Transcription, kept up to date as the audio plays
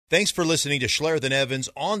Thanks for listening to Schlereth and Evans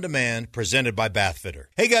On Demand, presented by Bathfitter.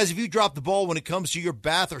 Hey guys, if you drop the ball when it comes to your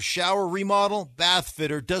bath or shower remodel,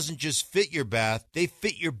 Bathfitter doesn't just fit your bath, they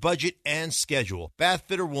fit your budget and schedule.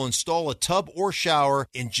 Bathfitter will install a tub or shower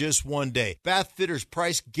in just one day. Bathfitter's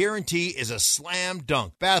price guarantee is a slam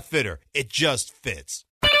dunk. Bathfitter, it just fits.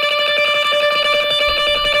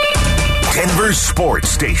 Denver Sports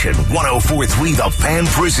Station 104.3 The Fan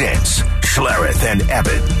presents Schlereth and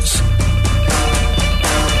Evans.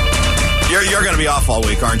 You're going to be off all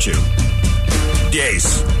week, aren't you?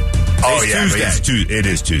 Yes. Oh, yeah. Tuesday. It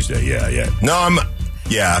is Tuesday. Yeah. No, I'll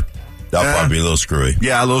probably be a little screwy.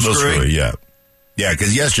 Yeah, a little screwy. Yeah. Yeah,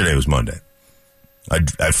 because yesterday was Monday.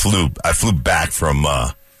 I flew back from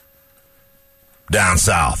down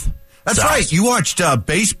south. That's right. You watched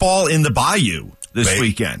baseball in the Bayou this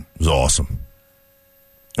weekend. It was awesome.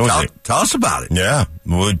 Tell us about it. Yeah.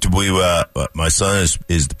 My son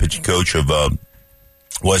is the pitching coach of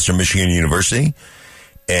Western Michigan University,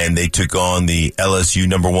 and they took on the LSU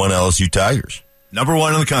number one LSU Tigers. Number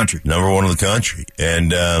one in the country.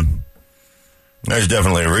 And there's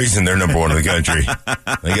definitely a reason they're number one in the country.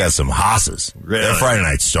 They got some hosses. Really? Their Friday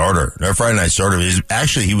night starter is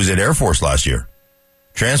actually, he was at Air Force last year.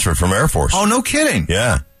 Transferred from Air Force. Oh, no kidding.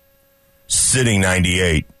 Yeah. Sitting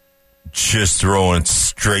 98. Just throwing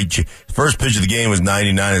straight. First pitch of the game was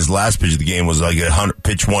 99. His last pitch of the game was like 100.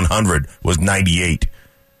 Pitch 100 was 98.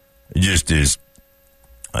 It just is.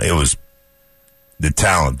 It was. The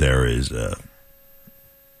talent there is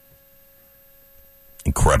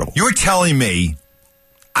incredible. You were telling me,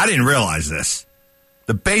 I didn't realize this.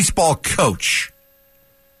 The baseball coach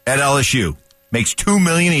at LSU makes $2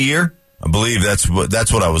 million a year. I believe that's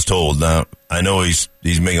what I was told. Now I know he's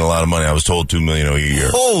making a lot of money. I was told $2 million a year.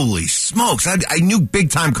 Holy smokes! I knew big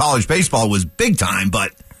time college baseball was big time,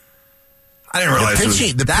 but I didn't realize it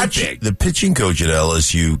was that big. The pitching coach at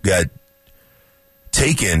LSU got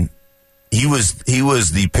taken. He was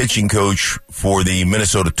the pitching coach for the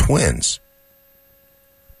Minnesota Twins,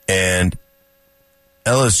 and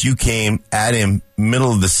LSU came at him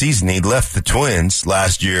middle of the season. He left the Twins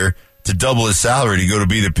last year to double his salary to go to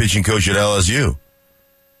be the pitching coach at LSU.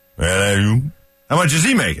 How much is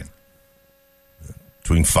he making?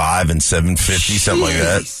 Between $500 and $750, something like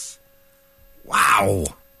that. Wow,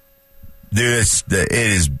 dude,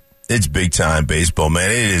 it's big time baseball, man.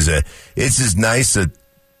 It's as nice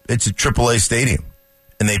it's a AAA stadium,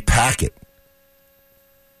 and they pack it.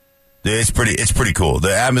 Dude, it's pretty cool.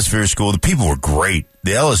 The atmosphere is cool. The people were great.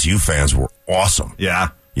 The LSU fans were awesome. Yeah.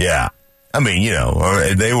 I mean,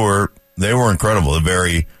 they were incredible. They're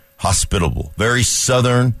very hospitable, very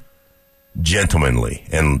Southern, gentlemanly,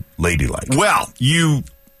 and ladylike. Well, you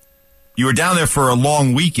were down there for a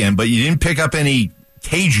long weekend, but you didn't pick up any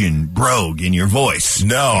Cajun brogue in your voice.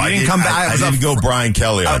 No, I didn't come back. I didn't go Brian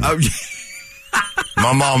Kelly on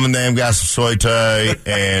My mom and them got some saute,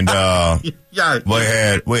 and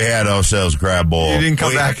we had ourselves a crab boil. You didn't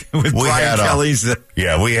come back with Brian Kelly's.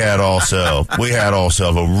 We had ourselves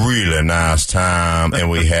a really nice time, and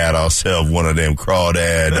we had ourselves one of them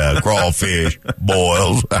crawfish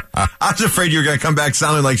boils. I was afraid you were going to come back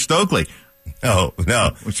sounding like Stokely. Oh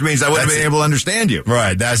no, which means I wouldn't have been able to understand you.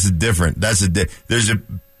 Right, there's different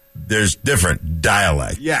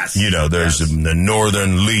dialect. Yes. There's the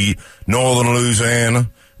northern Louisiana.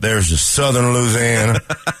 There's the southern Louisiana.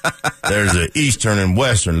 There's the eastern and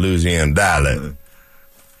western Louisiana dialect.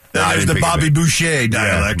 There's the Bobby Boucher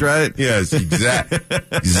dialect, right? Yes,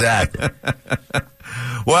 exactly.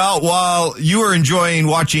 Well, while you were enjoying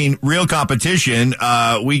watching real competition,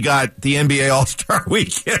 we got the NBA All-Star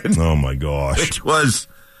Weekend. Oh, my gosh. Which was,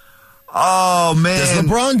 oh, man. Does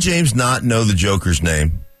LeBron James not know the Joker's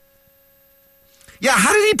name? Yeah,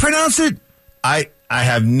 how did he pronounce it? I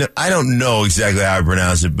don't know exactly how I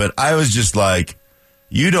pronounce it, but I was just like,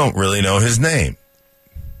 you don't really know his name.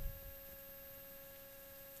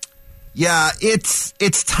 Yeah,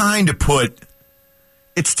 it's time to put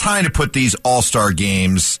these All-Star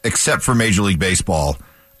games, except for Major League Baseball,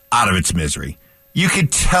 out of its misery. You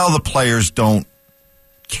could tell the players don't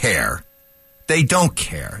care. They don't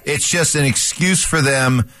care. It's just an excuse for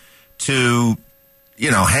them to,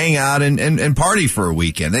 hang out and party for a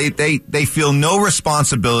weekend. They feel no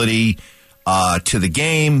responsibility to the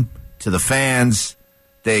game, to the fans.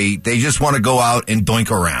 They just want to go out and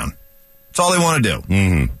doink around. That's all they want to do.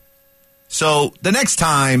 Mm-hmm. So the next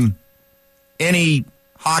time any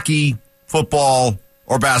hockey, football,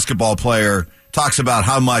 or basketball player talks about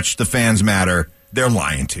how much the fans matter, they're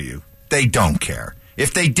lying to you. They don't care.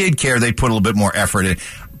 If they did care, they'd put a little bit more effort in.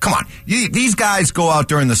 Come on. These guys go out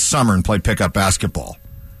during the summer and play pickup basketball.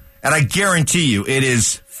 And I guarantee you it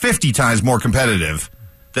is 50 times more competitive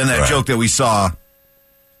than that joke that we saw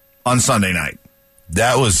on Sunday night.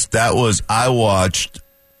 That was. I watched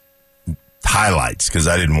highlights because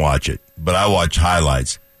I didn't watch it, but I watched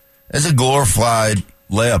highlights. It's a glorified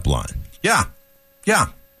layup line. Yeah.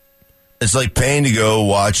 It's like paying to go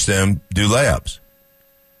watch them do layups.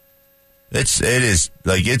 It is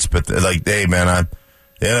like hey man,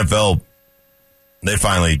 the NFL, they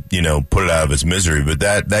finally put it out of its misery, but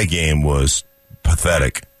that game was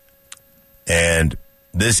pathetic, and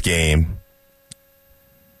this game,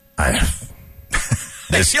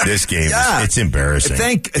 this game it's embarrassing.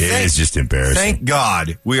 It is just embarrassing. Thank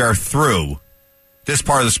God we are through this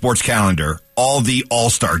part of the sports calendar. All the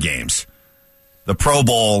All-Star games. The Pro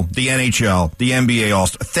Bowl, the NHL, the NBA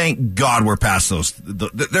All-Star. Thank God we're past those.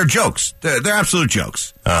 They're jokes. They're absolute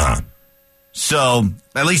jokes. Uh-huh. So,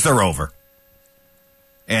 at least they're over.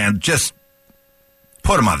 And just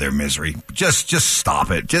put them out of their misery. Just stop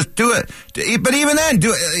it. Just do it. But even then,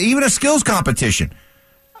 even a skills competition.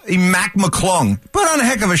 Mac McClung put on a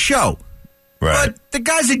heck of a show. Right. But the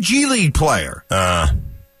guy's a G League player.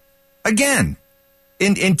 Again,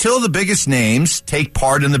 until the biggest names take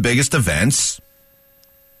part in the biggest events,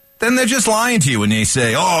 then they're just lying to you when they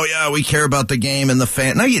say, oh, yeah, we care about the game and the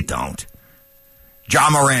fan. No, you don't.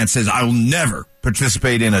 John Morant says, I will never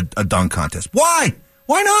participate in a dunk contest. Why?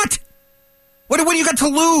 Why not? What do you got to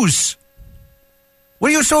lose? What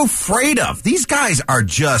are you so afraid of? These guys are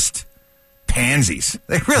just pansies.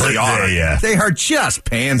 They really are. Yeah. They are just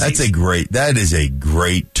pansies. That is a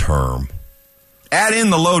great term. Add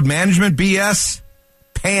in the load management BS.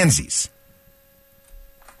 Pansies.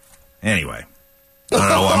 Anyway. I don't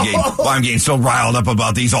know why I'm getting so riled up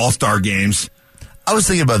about these all-star games. I was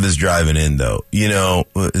thinking about this driving in, though.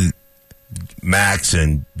 Max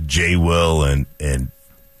and Jay Will and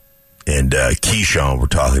Keyshawn were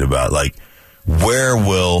talking about, like, where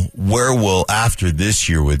will after this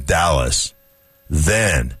year with Dallas,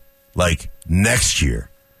 then, like, next year,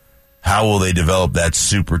 how will they develop that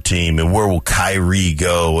super team, and where will Kyrie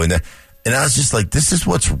go? And I was just like, this is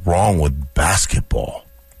what's wrong with basketball.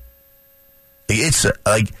 It's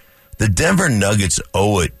like the Denver Nuggets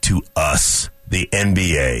owe it to us, the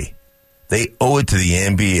NBA. They owe it to the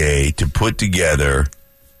NBA to put together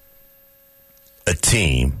a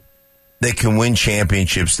team that can win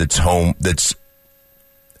championships that's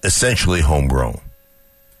essentially homegrown.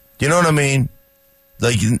 You know what I mean?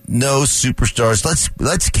 Like, no superstars.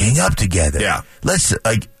 Let's gang up together. Yeah.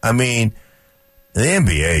 The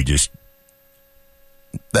NBA just,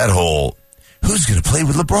 that whole, who's going to play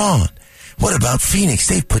with LeBron? What about Phoenix?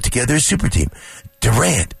 They've put together a super team.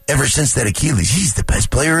 Durant, ever since that Achilles, he's the best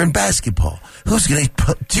player in basketball. Who's going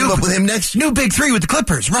to team up with him next? New big three with the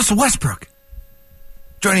Clippers, Russell Westbrook.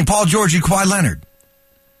 Joining Paul George and Kawhi Leonard.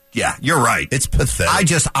 Yeah, you're right. It's pathetic.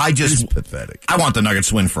 It's pathetic. I want the Nuggets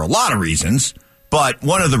to win for a lot of reasons, but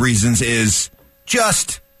one of the reasons is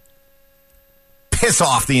just piss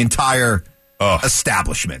off the entire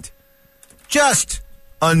establishment. Just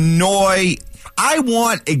annoy. I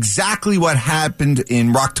want exactly what happened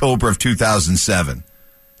in October of 2007.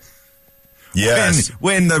 Yes.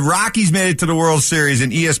 When the Rockies made it to the World Series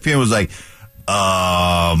and ESPN was like,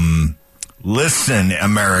 listen,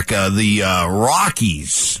 America, the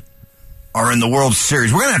Rockies are in the World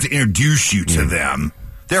Series. We're going to have to introduce you to them.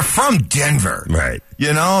 They're from Denver. Right.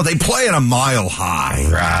 They play at a mile high.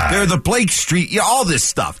 Right. They're the Blake Street, all this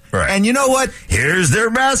stuff. Right. And you know what? Here's their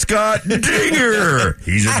mascot, Dinger.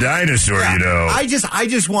 He's a dinosaur, I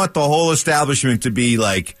just want the whole establishment to be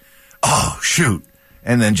like, oh, shoot.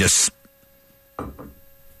 And then just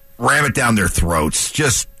ram it down their throats.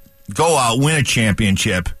 Just go out, win a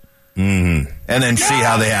championship, and then see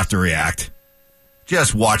how they have to react.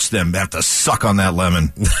 Just watch them have to suck on that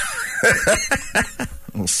lemon.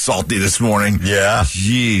 A little salty this morning. Yeah.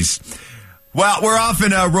 Jeez. Well, we're off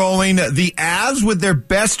and rolling. The Avs with their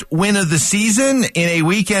best win of the season in a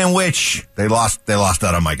weekend in which they lost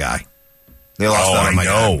out on my guy. They lost out on my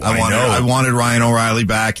guy. I wanted Ryan O'Reilly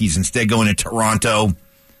back. He's instead going to Toronto.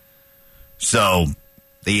 So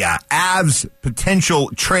the Avs potential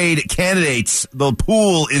trade candidates, the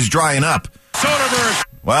pool is drying up. Soderbergh.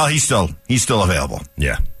 Well, he's still available.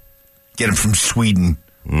 Yeah. Get him from Sweden.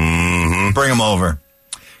 Mm-hmm. Bring him over.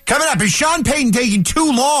 Coming up, is Sean Payton taking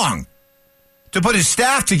too long to put his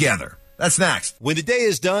staff together? That's next. When the day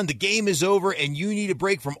is done, the game is over, and you need a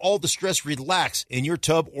break from all the stress. Relax in your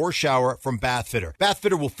tub or shower from Bathfitter.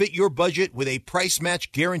 Bathfitter will fit your budget with a price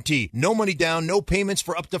match guarantee. No money down, no payments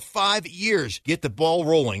for up to 5 years. Get the ball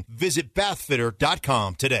rolling. Visit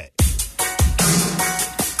bathfitter.com today.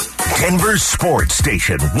 Denver Sports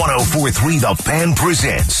Station 104.3 The Fan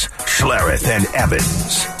presents Schlereth and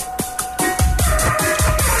Evans.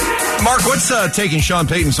 Mark, what's taking Sean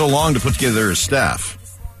Payton so long to put together his staff?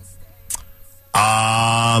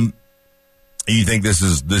 You think this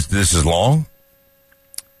is long?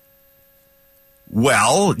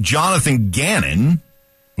 Well, Jonathan Gannon.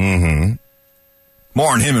 Mm-hmm.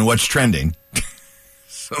 More on him and what's trending.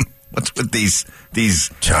 So what's with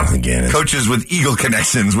these Jonathan Gannon coaches with Eagle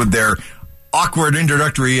connections with their awkward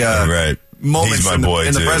introductory right. moments He's my in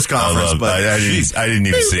boy the press conference? I didn't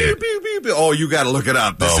even see it. Oh, you got to look it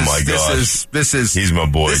up. My gosh. This is he's my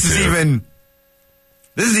boy. This is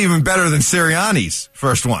even better than Sirianni's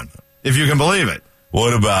first one, if you can believe it.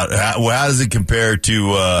 What about how does it compare to?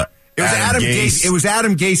 It was Adam Gase. It was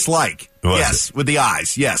Adam Gase-like. Yes, with the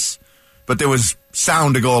eyes. Yes, but there was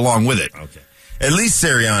sound to go along with it. Okay. At least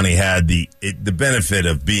Sirianni had the benefit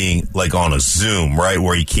of being like on a Zoom, right,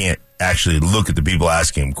 where you can't actually look at the people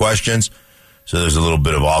asking him questions. So there's a little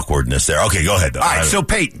bit of awkwardness there. Okay, go ahead, though. All right, so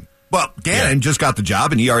Peyton. Well, Gannon just got the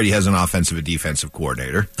job, and he already has an offensive and defensive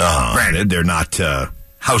coordinator. Granted, they're not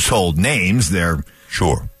household names. They're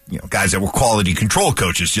guys that were quality control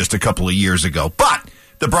coaches just a couple of years ago. But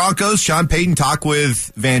the Broncos, Sean Payton talked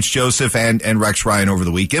with Vance Joseph and Rex Ryan over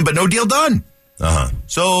the weekend, but no deal done.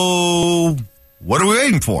 So what are we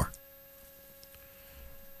waiting for?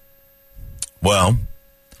 Well,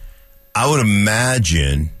 I would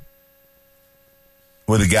imagine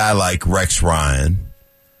with a guy like Rex Ryan,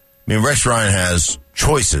 I mean, Rex Ryan has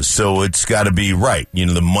choices, so it's got to be right. You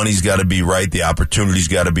know, the money's got to be right, the opportunity's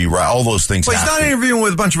got to be right, all those things. But he's not interviewing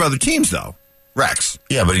with a bunch of other teams, though, Rex.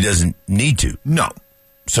 Yeah, but he doesn't need to. No.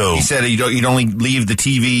 So he said you'd only leave the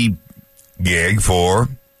TV gig for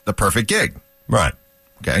the perfect gig. Right.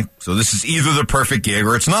 Okay, so this is either the perfect gig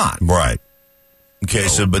or it's not. Right. Okay,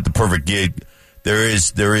 so but the perfect gig, there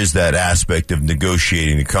is that aspect of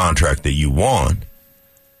negotiating the contract that you want.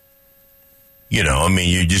 You know, I mean,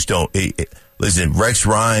 you just don't. Listen, Rex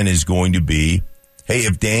Ryan is going to be, hey,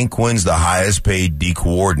 if Dan Quinn's the highest paid D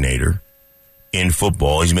coordinator in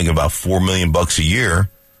football, he's making about $4 million a year.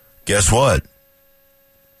 Guess what?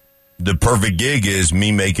 The perfect gig is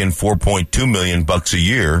me making $4.2 million a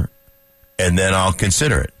year, and then I'll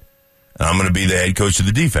consider it. And I'm going to be the head coach of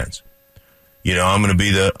the defense. You know, I'm going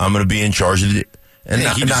to be in charge of the. And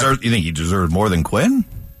you think he deserved more than Quinn?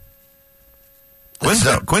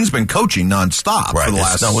 Quinn's been coaching nonstop for the last several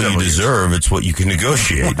years. It's not what you deserve; it's what you can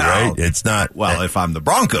negotiate, right? It's not. Well, if I'm the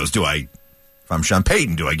Broncos, if I'm Sean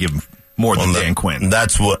Payton, do I give him more than Dan Quinn?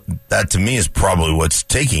 That to me is probably what's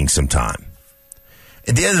taking some time.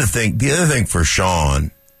 And the other thing for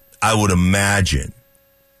Sean, I would imagine,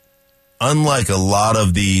 unlike a lot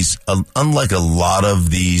of these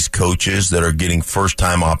coaches that are getting first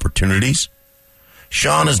time opportunities,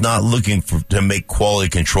 Sean is not looking to make quality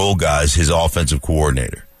control guys his offensive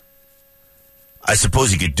coordinator. I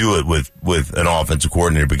suppose he could do it with an offensive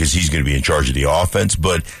coordinator because he's going to be in charge of the offense,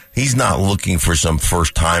 but he's not looking for some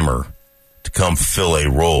first timer to come fill a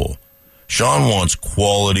role. Sean wants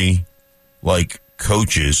quality, like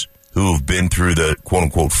coaches who have been through the quote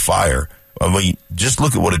unquote fire. I mean, just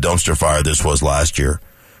look at what a dumpster fire this was last year.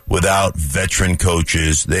 Without veteran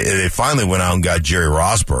coaches, they finally went out and got Jerry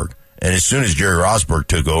Rosberg. And as soon as Jerry Rosberg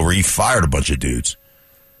took over, he fired a bunch of dudes.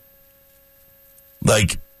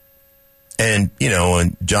 And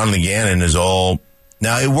Jonathan Gannon is all...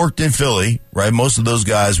 Now, it worked in Philly, right? Most of those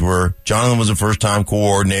guys were... Jonathan was a first-time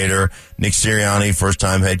coordinator. Nick Sirianni,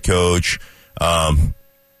 first-time head coach. Shane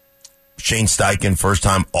Steichen,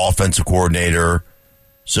 first-time offensive coordinator.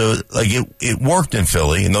 So, it worked in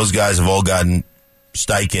Philly, and those guys have all gotten...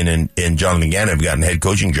 Steichen and Jonathan Gannon have gotten head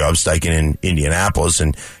coaching jobs. Steichen in Indianapolis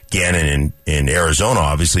and Gannon in Arizona,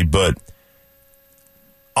 obviously. But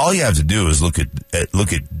all you have to do is look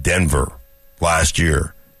at Denver last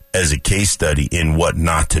year as a case study in what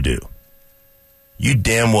not to do. You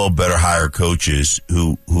damn well better hire coaches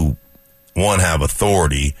who one, have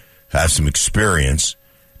authority, have some experience,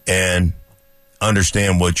 and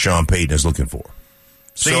understand what Sean Payton is looking for.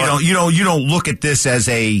 So you don't look at this as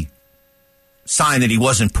a sign that he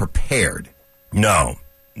wasn't prepared. No.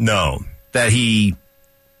 That he,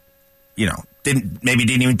 didn't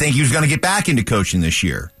even think he was going to get back into coaching this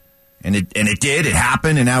year. And it did. It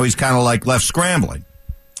happened, and now he's kind of left scrambling.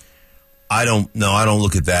 I don't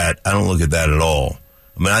look at that. I don't look at that at all.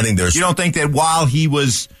 I mean, I think there's... You don't think that while he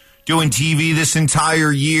was doing TV this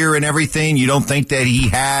entire year and everything, you don't think that he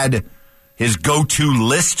had his go-to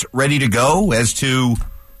list ready to go as to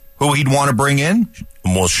who he'd want to bring in?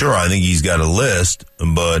 Well, sure, I think he's got a list,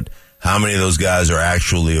 but how many of those guys are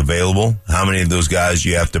actually available? How many of those guys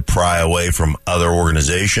you have to pry away from other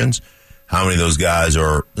organizations? How many of those guys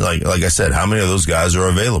are, like I said, how many of those guys are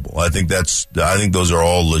available? I think those are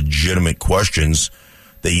all legitimate questions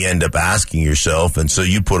that you end up asking yourself. And so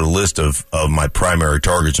you put a list of my primary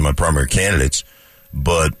targets and my primary candidates,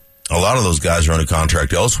 but a lot of those guys are under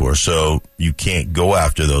contract elsewhere, so you can't go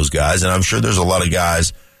after those guys. And I'm sure there's a lot of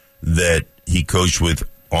guys that he coached with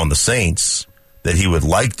on the Saints that he would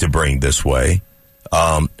like to bring this way.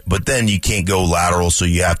 But then you can't go lateral, so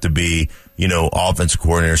you have to be, offensive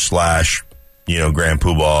coordinator / Grand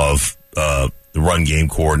Poobah of the run game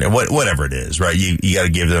coordinator, whatever it is, right? You got to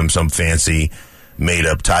give them some fancy made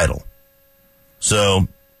up title. So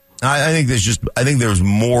I think there's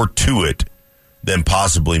more to it than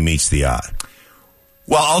possibly meets the eye.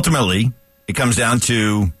 Well, ultimately, it comes down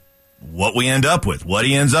to what we end up with, what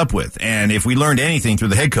he ends up with. And if we learned anything through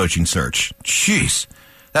the head coaching search, jeez,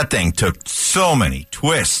 that thing took so many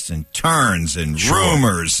twists and turns and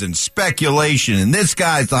rumors and speculation. And this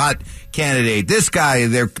guy's the hot candidate. This guy,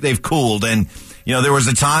 they've cooled. And, there was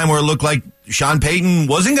a time where it looked like Sean Payton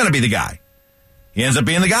wasn't going to be the guy. He ends up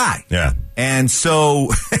being the guy. Yeah. And so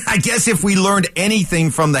I guess if we learned anything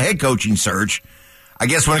from the head coaching search, I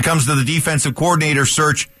guess when it comes to the defensive coordinator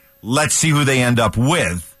search, let's see who they end up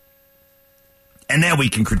with. And then we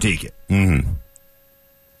can critique it. Mm-hmm.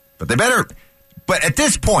 But at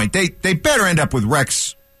this point, they better end up with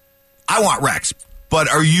Rex. I want Rex. But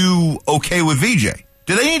are you okay with VJ?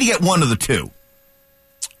 Do they need to get one of the two?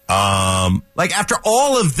 After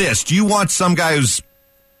all of this, do you want some guy who's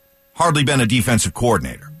hardly been a defensive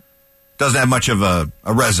coordinator, doesn't have much of a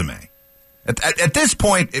resume? At this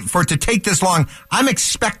point, for it to take this long, I'm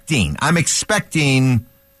expecting a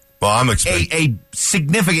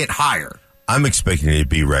significant hire. I'm expecting it to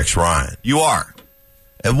be Rex Ryan. You are.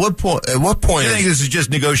 At what point? I think this is just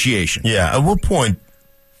negotiation. Yeah. At what point?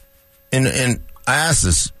 And I ask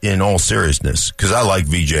this in all seriousness because I like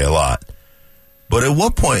VJ a lot. But at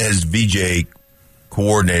what point has VJ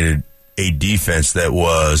coordinated a defense that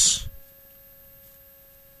was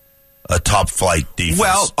a top flight defense?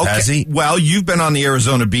 Well, okay. Has he? Well, you've been on the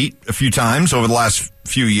Arizona beat a few times over the last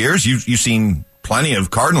few years. You've seen plenty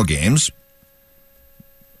of Cardinal games.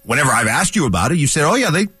 Whenever I've asked you about it, you said, "Oh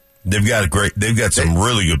yeah, they've got some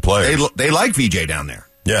really good players. They like VJ down there."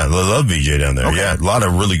 Yeah, they love VJ down there. Okay. Yeah, a lot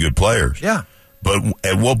of really good players. Yeah, but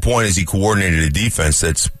at what point has he coordinated a defense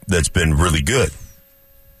that's been really good?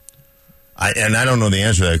 I don't know the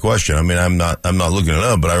answer to that question. I mean, I'm not looking it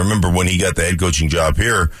up, but I remember when he got the head coaching job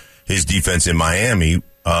here, his defense in Miami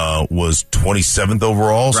was 27th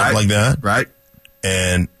overall, something like that. Right.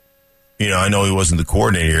 And I know he wasn't the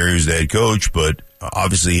coordinator here; he was the head coach, but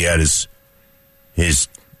obviously he had his.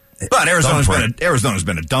 But Arizona's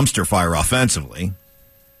been a dumpster fire offensively.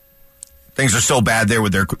 Things are so bad there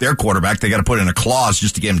with their quarterback; they got to put in a clause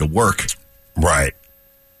just to get him to work. Right.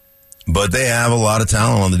 But they have a lot of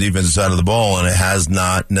talent on the defensive side of the ball, and it has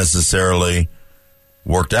not necessarily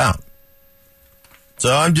worked out.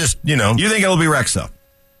 So I'm just, You think it'll be Rex, though?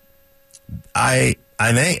 I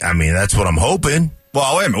mean, that's what I'm hoping.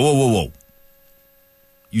 Well, wait a minute. Whoa.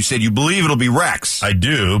 You said you believe it'll be Rex. I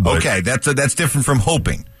do, but... Okay, that's different from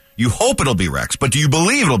hoping. You hope it'll be Rex, but do you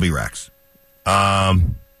believe it'll be Rex?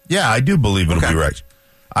 Yeah, I do believe it'll be Rex.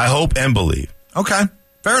 I hope and believe. Okay.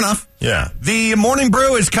 Fair enough. Yeah. The Morning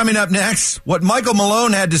Brew is coming up next. What Michael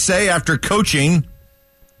Malone had to say after coaching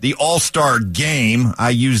the All-Star game.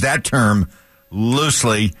 I use that term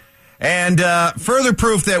loosely. And further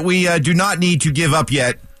proof that we do not need to give up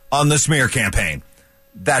yet on the smear campaign.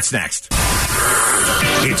 That's next.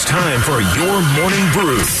 It's time for your Morning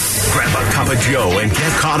Brew. Grab a cup of Joe and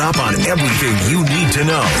get caught up on everything you need to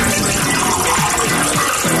know.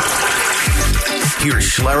 Here's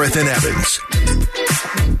Schlereth and Evans.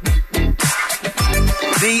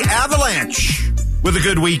 The Avalanche, with a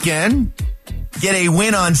good weekend, get a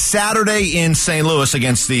win on Saturday in St. Louis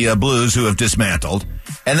against the Blues, who have dismantled,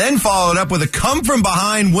 and then followed up with a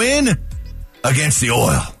come-from-behind win against the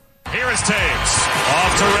Oil. Here is Taves,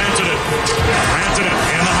 off to Rantanen. Rantanen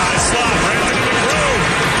in the high slot. Rantanen to Groove.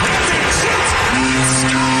 Rantanen shoots and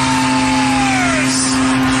scores!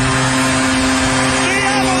 The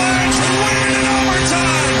Avalanche win in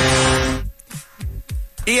overtime!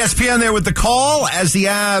 ESPN there with the call as the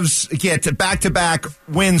Avs get back-to-back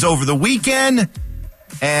wins over the weekend.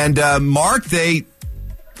 And, Mark, they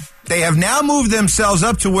have now moved themselves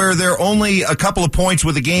up to where they're only a couple of points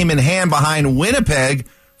with a game in hand behind Winnipeg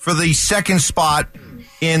for the second spot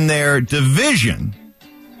in their division,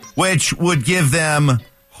 which would give them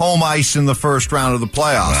home ice in the first round of the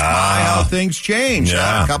playoffs. My, how things change.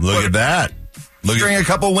 Yeah, look at that. String a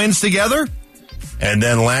couple wins together. And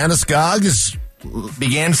then Landeskog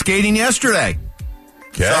began skating yesterday.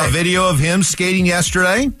 Okay. Saw a video of him skating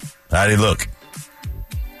yesterday. How'd he look?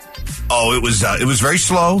 Oh, it was very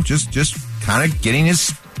slow. Just kind of getting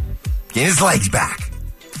his legs back.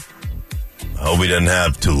 I hope he doesn't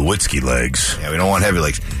have Tulowitzki legs. Yeah, we don't want heavy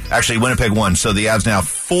legs. Actually, Winnipeg won, so the Avs now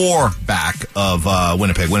 4 back of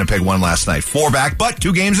Winnipeg. Winnipeg won last night. 4 back, but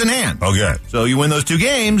 2 games in hand. Okay. So you win those 2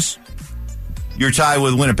 games, you're tied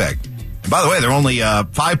with Winnipeg. And by the way, they're only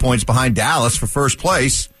 5 points behind Dallas for first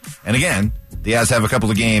place. And again, the Avs have a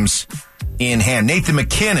couple of games in hand. Nathan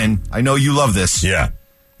MacKinnon, I know you love this. Yeah.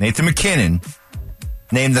 Nathan MacKinnon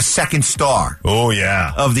named the second star. Oh,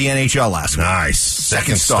 yeah. Of the NHL last week. Nice.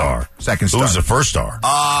 Second star. Second star. Who was the first star?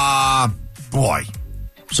 Boy.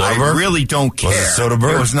 Soderbergh? I really don't care. Was it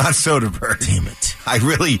Soderbergh? It was not Soderbergh. Damn it.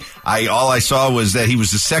 All I saw was that he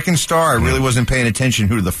was the second star. I really wasn't paying attention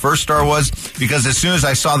who the first star was, because as soon as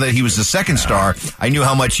I saw that he was the second star, I knew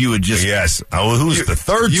how much you would just... Yes. Who's the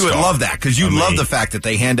third You star? would love that, because you love the fact that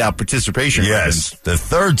they hand out participation ribbons. The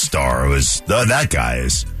third star was... that guy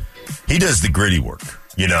is... He does the gritty work.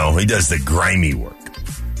 He does the grimy work.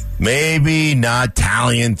 Maybe not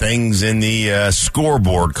tallying things in the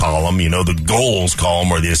scoreboard column, the goals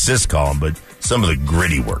column or the assist column, but some of the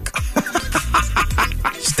gritty work.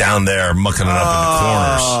 He's down there mucking it up in the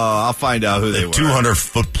corners. Oh, I'll find out who they were.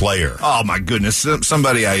 200-foot player. Oh, my goodness.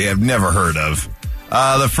 Somebody I have never heard of.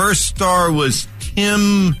 The first star was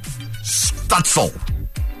Tim Stutzel.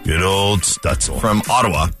 Good old Stutzel. From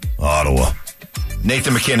Ottawa.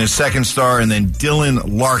 Nathan MacKinnon, second star, and then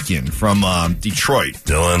Dylan Larkin from Detroit.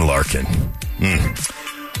 Dylan Larkin.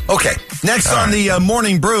 Okay, next on the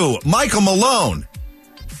Morning Brew, Michael Malone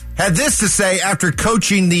had this to say after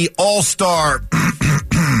coaching the All-Star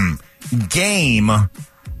game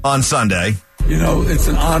on Sunday. It's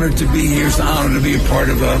an honor to be here. It's an honor to be a part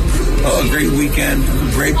of a great weekend,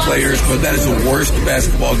 great players, but that is the worst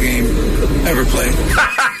basketball game ever played.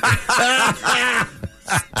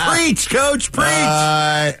 Preach, Coach, preach.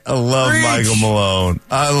 I love Preach. Michael Malone.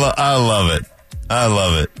 I love it. I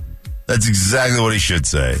love it. That's exactly what he should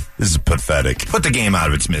say. This is pathetic. Put the game out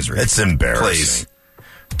of its misery. It's embarrassing. Please.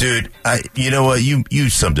 Dude, you know what? You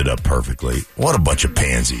summed it up perfectly. What a bunch of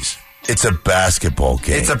pansies. It's a basketball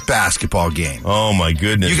game. It's a basketball game. Oh, my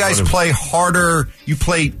goodness. You guys play harder. You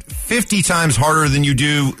play 50 times harder than you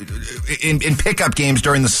do in pickup games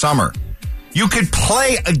during the summer. You could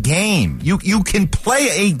play a game. You can play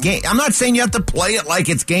a game. I'm not saying you have to play it like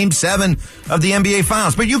it's Game 7 of the NBA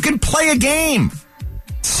Finals, but you can play a game.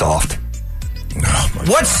 Soft. Oh,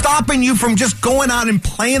 what's stopping you from just going out and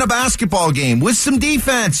playing a basketball game with some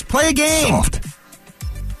defense? Play a game. Soft.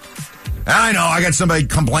 I know. I got somebody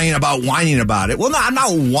complaining about whining about it. Well, no, I'm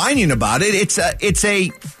not whining about it.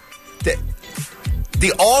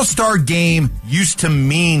 The All-Star game used to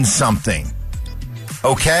mean something.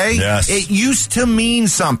 Okay? Yes. It used to mean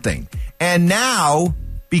something. And now,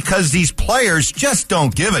 because these players just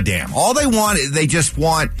don't give a damn. All they want is they just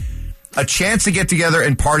want a chance to get together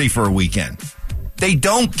and party for a weekend. They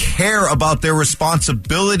don't care about their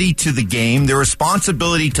responsibility to the game, their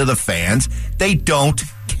responsibility to the fans. They don't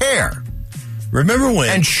care. Remember when...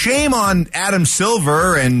 And shame on Adam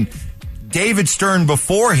Silver and David Stern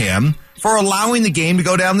before him for allowing the game to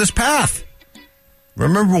go down this path.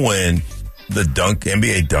 Remember when the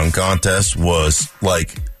NBA dunk contest was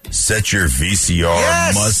like set your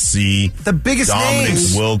VCR, must-see. The biggest Dominic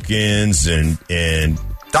names. Wilkins and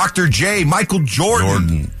Dr. J, Michael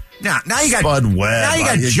Jordan. Now you got Spud Webb. Now you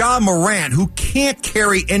got John Morant, who can't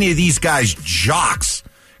carry any of these guys' jocks,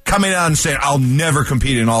 coming out and saying, "I'll never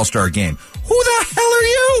compete in an All-Star game." Who the hell are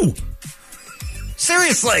you?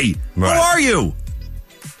 Seriously, Right. Who are you?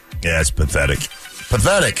 Yeah, it's pathetic.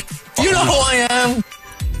 Pathetic. You know who I am.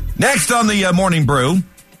 Next on the Morning Brew,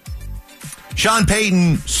 Sean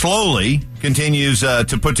Payton slowly continues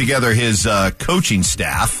to put together his coaching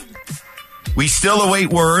staff. We still await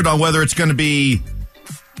word on whether it's going to be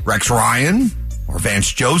Rex Ryan or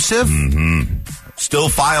Vance Joseph. Mm-hmm. Still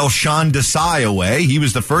file Sean Desai away. He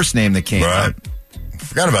was the first name that came Right. up.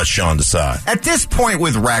 Forgot about Sean Desai. At this point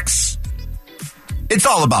with Rex, it's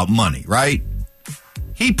all about money, right?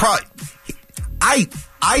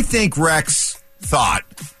 I think Rex thought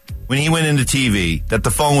when he went into TV that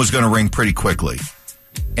the phone was going to ring pretty quickly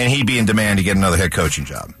and he'd be in demand to get another head coaching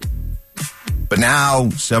job. But now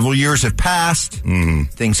several years have passed.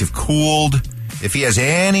 Things have cooled. If he has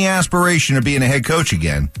any aspiration of being a head coach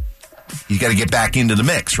again, he's got to get back into the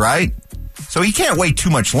mix, right? So he can't wait too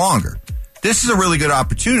much longer. This is a really good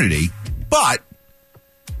opportunity, but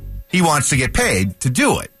he wants to get paid to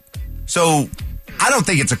do it. So I don't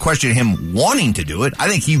think it's a question of him wanting to do it. I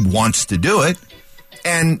think he wants to do it.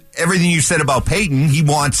 And everything you said about Peyton, he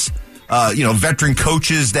wants, veteran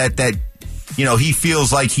coaches that he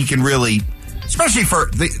feels like he can really especially for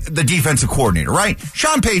the defensive coordinator, right?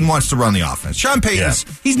 Sean Payton wants to run the offense. Sean Payton's,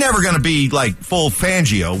 he's never going to be like full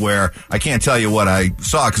Fangio where I can't tell you what I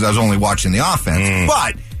saw because I was only watching the offense.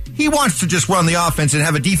 But he wants to just run the offense and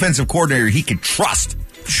have a defensive coordinator he can trust.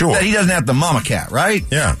 Sure. That he doesn't have the mama cat, right?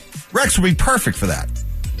 Yeah. Rex would be perfect for that.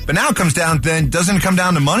 But now it comes down, then doesn't it come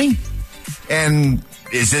down to money? And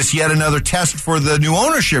is this yet another test for the new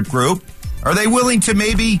ownership group? Are they willing to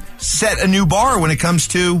maybe set a new bar when it comes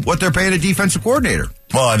to what they're paying a defensive coordinator?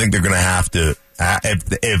 Well, I think they're going to have to.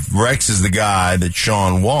 If Rex is the guy that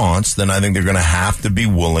Sean wants, then I think they're going to have to be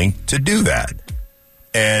willing to do that.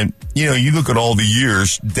 And, you look at all the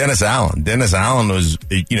years, Dennis Allen. Dennis Allen was,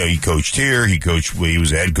 he coached here. He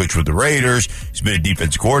was a head coach with the Raiders. He's been a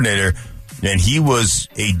defensive coordinator. And he was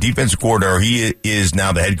a defensive coordinator. He is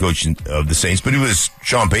now the head coach of the Saints. But he was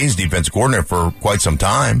Sean Payton's defensive coordinator for quite some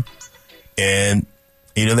time. And,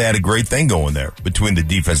 they had a great thing going there between the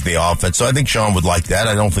defense and the offense. So I think Sean would like that.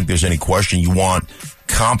 I don't think there's any question. You want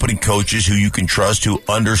competent coaches who you can trust, who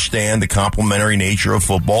understand the complementary nature of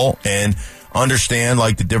football and understand,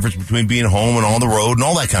 like, the difference between being home and on the road and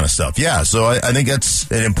all that kind of stuff. Yeah, so I think that's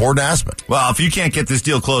an important aspect. Well, if you can't get this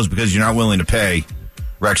deal closed because you're not willing to pay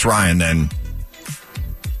Rex Ryan, then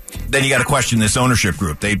you got to question this ownership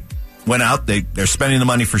group. They went out, they're spending the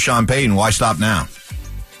money for Sean Payton. Why stop now?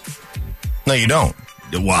 No, you don't.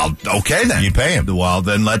 Well, okay then. You pay him. Well,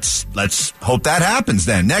 then let's hope that happens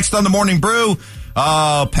then. Next on the Morning Brew,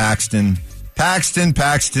 Paxton,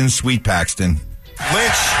 sweet Paxton.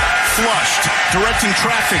 Lynch flushed, directing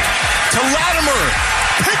traffic to Latimer,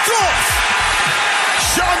 picked off.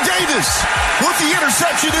 Sean Davis with the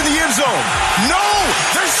interception in the end zone. No,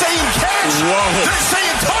 they're saying catch. Whoa. They're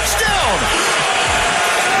saying touchdown.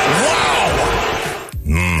 Wow.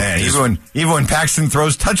 Man, even when Paxton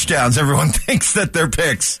throws touchdowns, everyone thinks that they're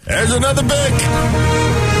picks. There's another pick.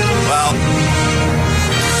 Well,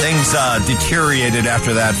 things deteriorated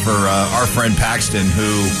after that for our friend Paxton,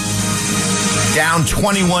 who down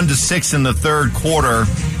 21-6 in the third quarter.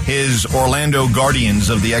 His Orlando Guardians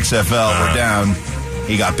of the XFL were down.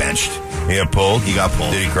 He got benched. He got pulled? He got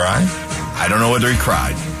pulled. Did he cry? I don't know whether he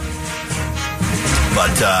cried.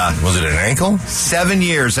 But was it an ankle? 7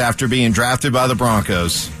 years after being drafted by the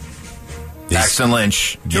Broncos, Paxton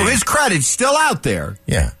Lynch, to his credit, he's still out there.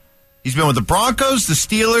 Yeah. He's been with the Broncos, the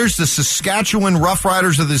Steelers, the Saskatchewan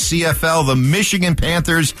Roughriders of the CFL, the Michigan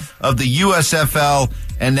Panthers of the USFL,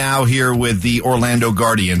 and now here with the Orlando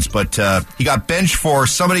Guardians. But he got benched for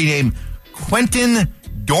somebody named Quentin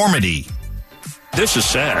Dormady. This is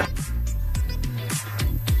sad.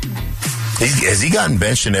 Has he gotten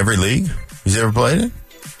benched in every league he's ever played in?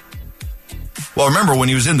 Well, remember when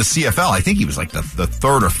he was in the CFL, I think he was like the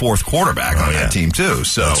third or fourth quarterback on that team, too.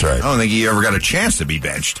 So that's right. I don't think he ever got a chance to be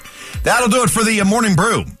benched. That'll do it for the Morning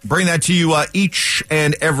Brew. Bring that to you each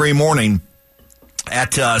and every morning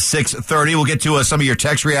at 6:30. We'll get to some of your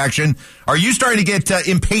text reaction. Are you starting to get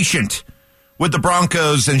impatient with the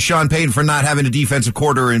Broncos and Sean Payton for not having a defensive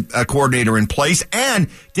coordinator in place? And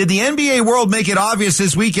did the NBA world make it obvious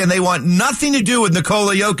this weekend they want nothing to do with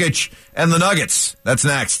Nikola Jokic and the Nuggets? That's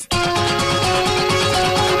next.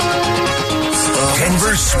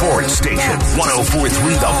 Denver Sports Station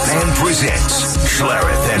 104.3 The Fan presents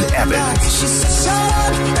Schlereth and Evans.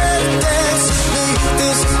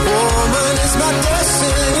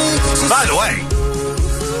 By the way,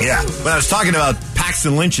 when I was talking about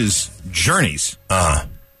Paxton Lynch's journeys,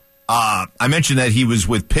 I mentioned that he was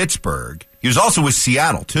with Pittsburgh. He was also with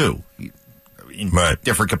Seattle, too, in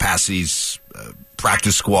different capacities,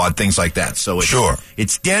 practice squad, things like that. So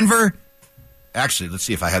it's Denver. Actually, let's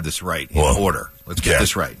see if I have this right in order. Let's get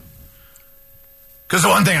this right. Because the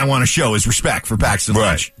one thing I want to show is respect for Paxton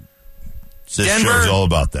Lynch. This show's all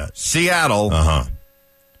about that. Seattle,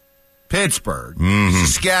 Pittsburgh,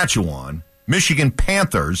 Saskatchewan, Michigan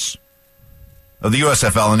Panthers of the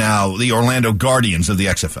USFL, and now the Orlando Guardians of the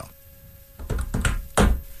XFL.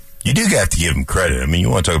 You do have to give him credit. I mean, you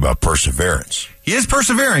want to talk about perseverance. He is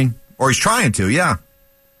persevering, or he's trying to, yeah.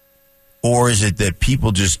 Or is it that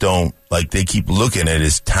people just don't, like, they keep looking at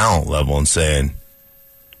his talent level and saying,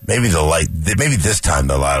 maybe this time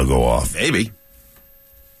the light will go off. Maybe.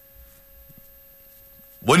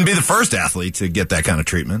 Wouldn't be the first athlete to get that kind of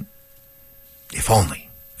treatment. If only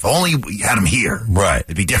we had him here. Right.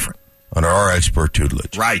 It'd be different. Under our expert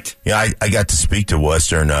tutelage. Right. Yeah, I got to speak to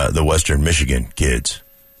the Western Michigan kids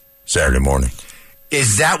Saturday morning.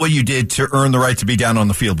 Is that what you did to earn the right to be down on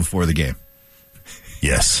the field before the game?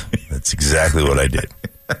 Yes, that's exactly what I did.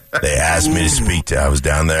 They asked me to speak to. I was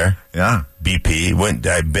down there. Yeah.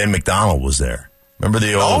 BP Ben McDonald was there. Remember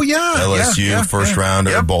the old LSU first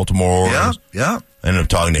rounder, Baltimore Orioles? Yeah. I ended up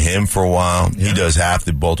talking to him for a while. Yeah. He does half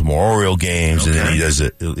the Baltimore Oriole games, and then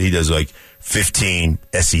he does like 15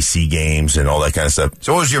 SEC games and all that kind of stuff.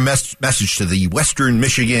 So what was your message to the Western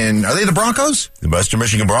Michigan? Are they the Broncos? The Western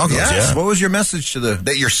Michigan Broncos, Yes. yeah. What was your message to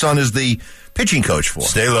that your son is the pitching coach for?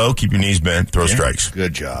 Stay low, keep your knees bent, throw strikes.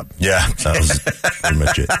 Good job. Yeah, that was pretty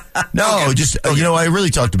much it. No, just, I really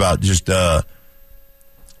talked about just not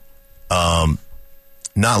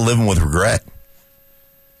living with regret.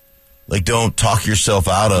 Like, don't talk yourself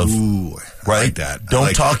out of, Ooh, I right? like that.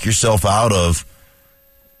 Don't talk yourself out of,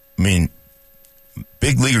 I mean,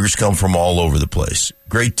 big leaguers come from all over the place.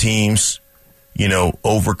 Great teams,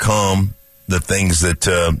 overcome the things that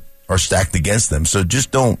are stacked against them. So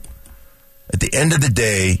just don't, at the end of the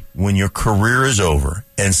day, when your career is over,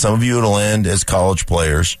 and some of you will end as college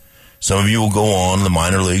players, some of you will go on in the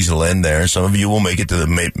minor leagues and end there, some of you will make it to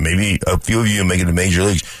maybe a few of you will make it to major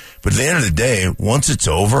leagues. But at the end of the day, once it's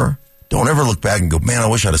over, don't ever look back and go, man, I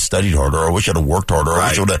wish I'd have studied harder, or I wish I'd have worked harder, or I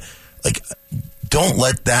wish I would have, don't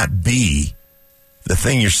let that be the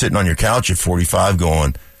thing you're sitting on your couch at 45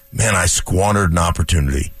 going, man, I squandered an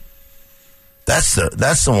opportunity. That's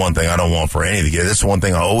the one thing I don't want for any of the kids. That's the one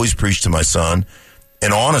thing I always preach to my son.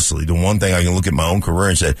 And honestly, the one thing I can look at my own career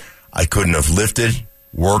and say, I couldn't have lifted,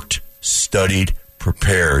 worked, studied,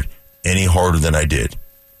 prepared any harder than I did.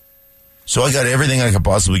 So I got everything I could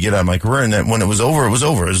possibly get out of my career, and then when it was over, it was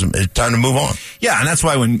over. It was time to move on. Yeah, and that's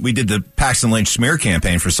why when we did the Paxton Lynch smear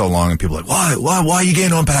campaign for so long, and people were like, why are you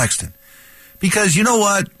getting on Paxton? Because you know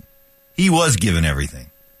what? He was given everything.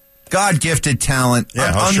 God-gifted talent,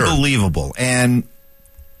 unbelievable. Sure. And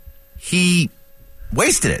he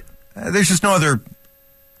wasted it. There's just no other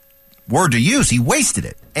word to use. He wasted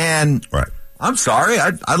it. And I'm sorry,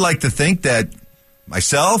 I'd like to think that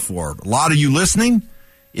myself or a lot of you listening,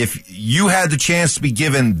 if you had the chance to be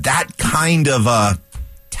given that kind of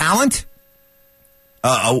talent,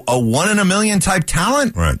 a 1 in a million type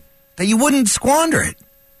talent, that you wouldn't squander it.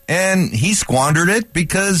 And he squandered it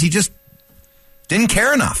because he just didn't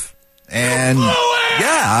care enough. And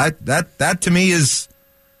that to me is,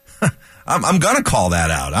 I'm going to call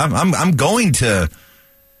that out. I'm going to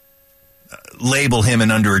label him an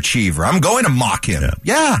underachiever. I'm going to mock him.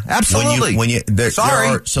 Yeah, absolutely.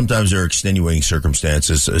 Sometimes there are extenuating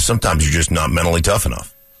circumstances. Sometimes you're just not mentally tough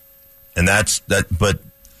enough. And that's that. But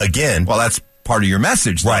again, that's part of your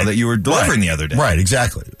message, though, that you were delivering the other day. Right,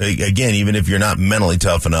 exactly. Again, even if you're not mentally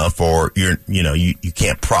tough enough, or you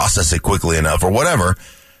can't process it quickly enough, or whatever,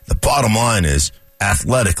 the bottom line is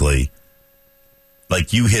athletically,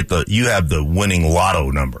 like you have the winning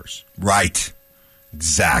lotto numbers. Right.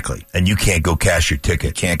 Exactly. And you can't go cash your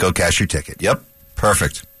ticket. Yep.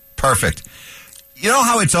 Perfect. You know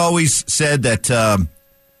how it's always said that,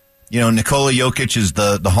 Nikola Jokic is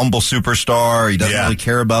the humble superstar. He doesn't really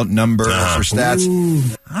care about numbers or stats. Ooh.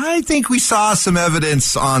 I think we saw some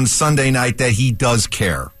evidence on Sunday night that he does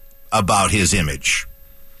care about his image.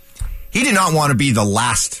 He did not want to be the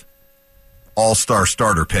last all-star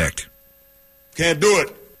starter picked. Can't do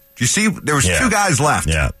it. You see, there was two guys left.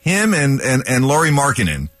 Yeah. Him and Lauri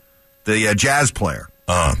Markkanen, the Jazz player.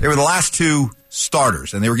 They were the last two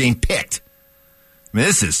starters, and they were getting picked. I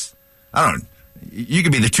mean, you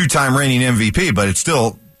could be the two-time reigning MVP, but it's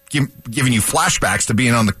still giving you flashbacks to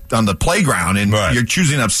being on the playground, and you're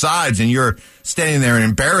choosing up sides, and you're standing there in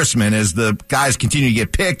embarrassment as the guys continue to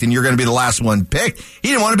get picked, and you're going to be the last one picked. He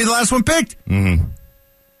didn't want to be the last one picked. Mm-hmm.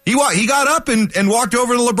 He got up and walked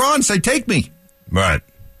over to LeBron and said, "Take me." Right.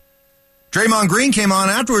 Draymond Green came on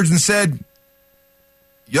afterwards and said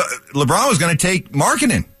LeBron was going to take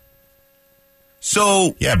Markkanen.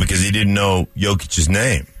 So because he didn't know Jokic's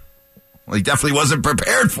name. Well, he definitely wasn't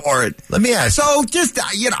prepared for it. Let me ask. So just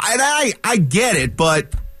I get it, but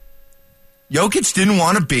Jokic didn't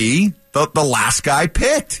want to be the last guy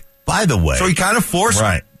picked. By the way, so he kind of forced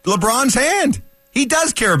LeBron's hand. He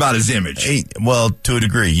does care about his image. To a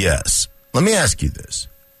degree, yes. Let me ask you this: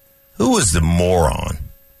 who was the moron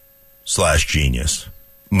 / genius,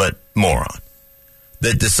 but moron,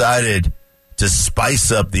 that decided to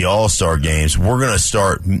spice up the All-Star games? We're going to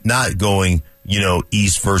start not going,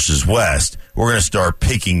 East versus West. We're going to start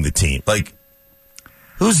picking the team. Like,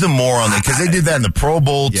 who's the moron? Because they did that in the Pro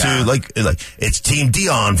Bowl too. Like it's Team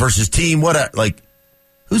Dion versus Team what? Like,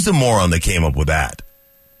 who's the moron that came up with that?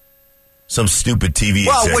 Some stupid TV.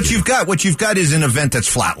 Well, executive. what you've got is an event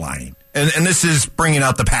that's flatlining, and this is bringing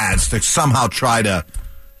out the pads to somehow try to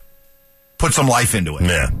put some life into it.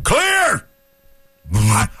 Yeah. Clear!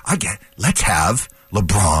 I get it. Let's have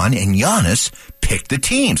LeBron and Giannis pick the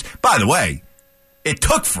teams. By the way, it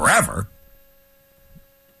took forever.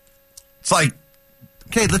 It's like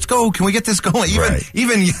Okay, let's go. Can we get this going?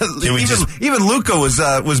 Even Luka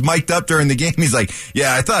was mic'd up during the game. He's like,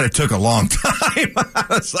 yeah, I thought it took a long time. I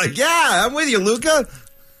was like, yeah, I'm with you, Luka.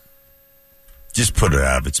 Just put it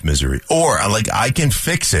out of its misery. Or, I can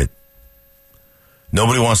fix it.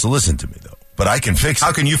 Nobody wants to listen to me, though. But I can fix it.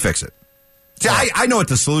 How can you fix it? See, I know what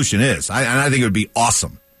the solution is. And I think it would be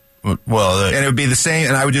awesome. Well, and it would be the same,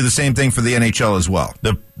 and I would do the same thing for the NHL as well.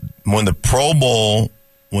 When the Pro Bowl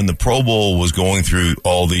was going through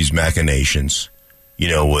all these machinations,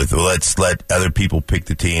 with let's let other people pick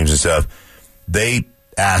the teams and stuff, they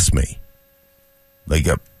asked me,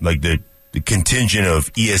 the contingent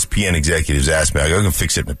of ESPN executives asked me, I can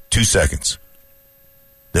fix it in 2 seconds.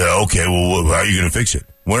 They're okay, well, how are you going to fix it?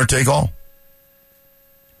 Winner take all.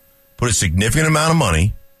 Put a significant amount of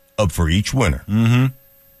money up for each winner. Mm-hmm.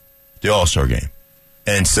 The All-Star game,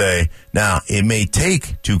 and say, now, it may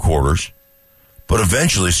take 2 quarters, but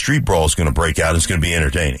eventually street brawl is going to break out and it's going to be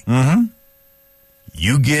entertaining. Mm-hmm.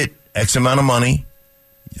 You get X amount of money,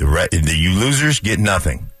 you losers get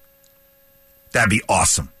nothing. That'd be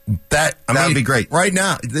awesome. That'd be great. Right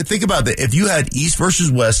now, think about that. If you had East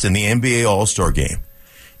versus West in the NBA All-Star game,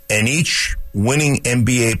 and each winning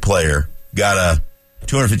NBA player got a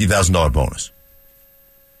 $250,000 bonus,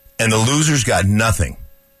 and the losers got nothing.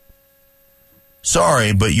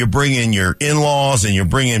 Sorry, but you're bringing your in-laws and you're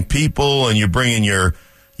bringing people and you're bringing your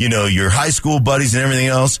high school buddies and everything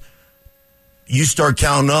else. You start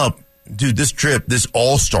counting up, dude, this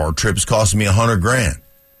all-star trip is costing me $100,000.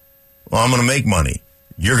 Well, I'm going to make money.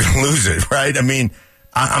 You're going to lose it, right? I mean,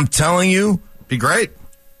 I'm telling you. Be great.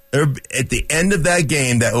 At the end of that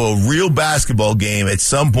game, a real basketball game at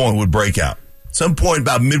some point would break out. Some point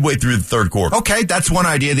about midway through the third quarter. Okay, that's one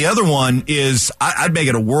idea. The other one is I'd make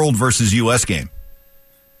it a world versus U.S. game.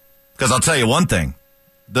 Because I'll tell you one thing.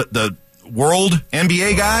 The world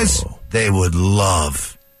NBA guys, they would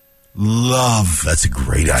love. That's a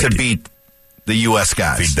great idea. To beat the U.S.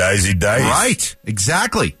 guys. If he dies, he dies. Right,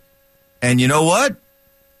 exactly. And you know what?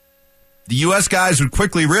 The U.S. guys would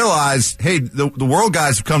quickly realize, hey, the world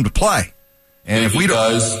guys have come to play. And if we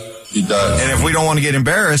don't, he does. And if we don't want to get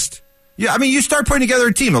embarrassed, yeah, I mean, you start putting together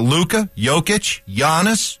a team of Luka, Jokic,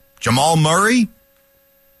 Giannis, Jamal Murray.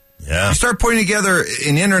 Yeah. You start putting together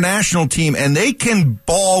an international team, and they can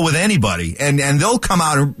ball with anybody, and they'll come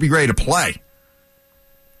out and be ready to play.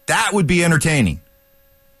 That would be entertaining.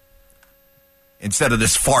 Instead of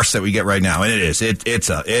this farce that we get right now. And it is. It's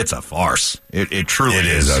a farce. It truly is.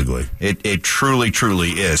 It is ugly. It truly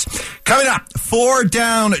is. Coming up, 4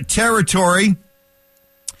 down territory.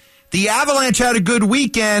 The Avalanche had a good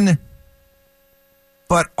weekend,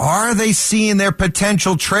 but are they seeing their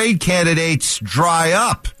potential trade candidates dry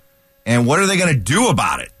up? And what are they going to do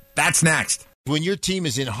about it? That's next. When your team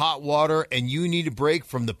is in hot water and you need a break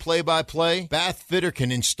from the play-by-play, Bath Fitter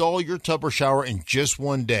can install your tub or shower in just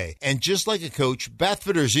one day. And just like a coach, Bath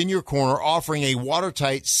Fitter is in your corner offering a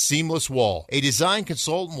watertight, seamless wall. A design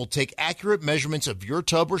consultant will take accurate measurements of your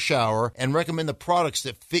tub or shower and recommend the products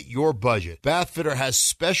that fit your budget. Bath Fitter has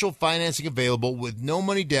special financing available with no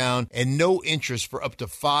money down and no interest for up to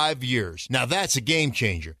 5 years. Now that's a game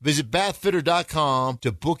changer. Visit bathfitter.com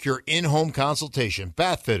to book your in-home consultation.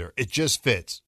 Bath Fitter, it just fits.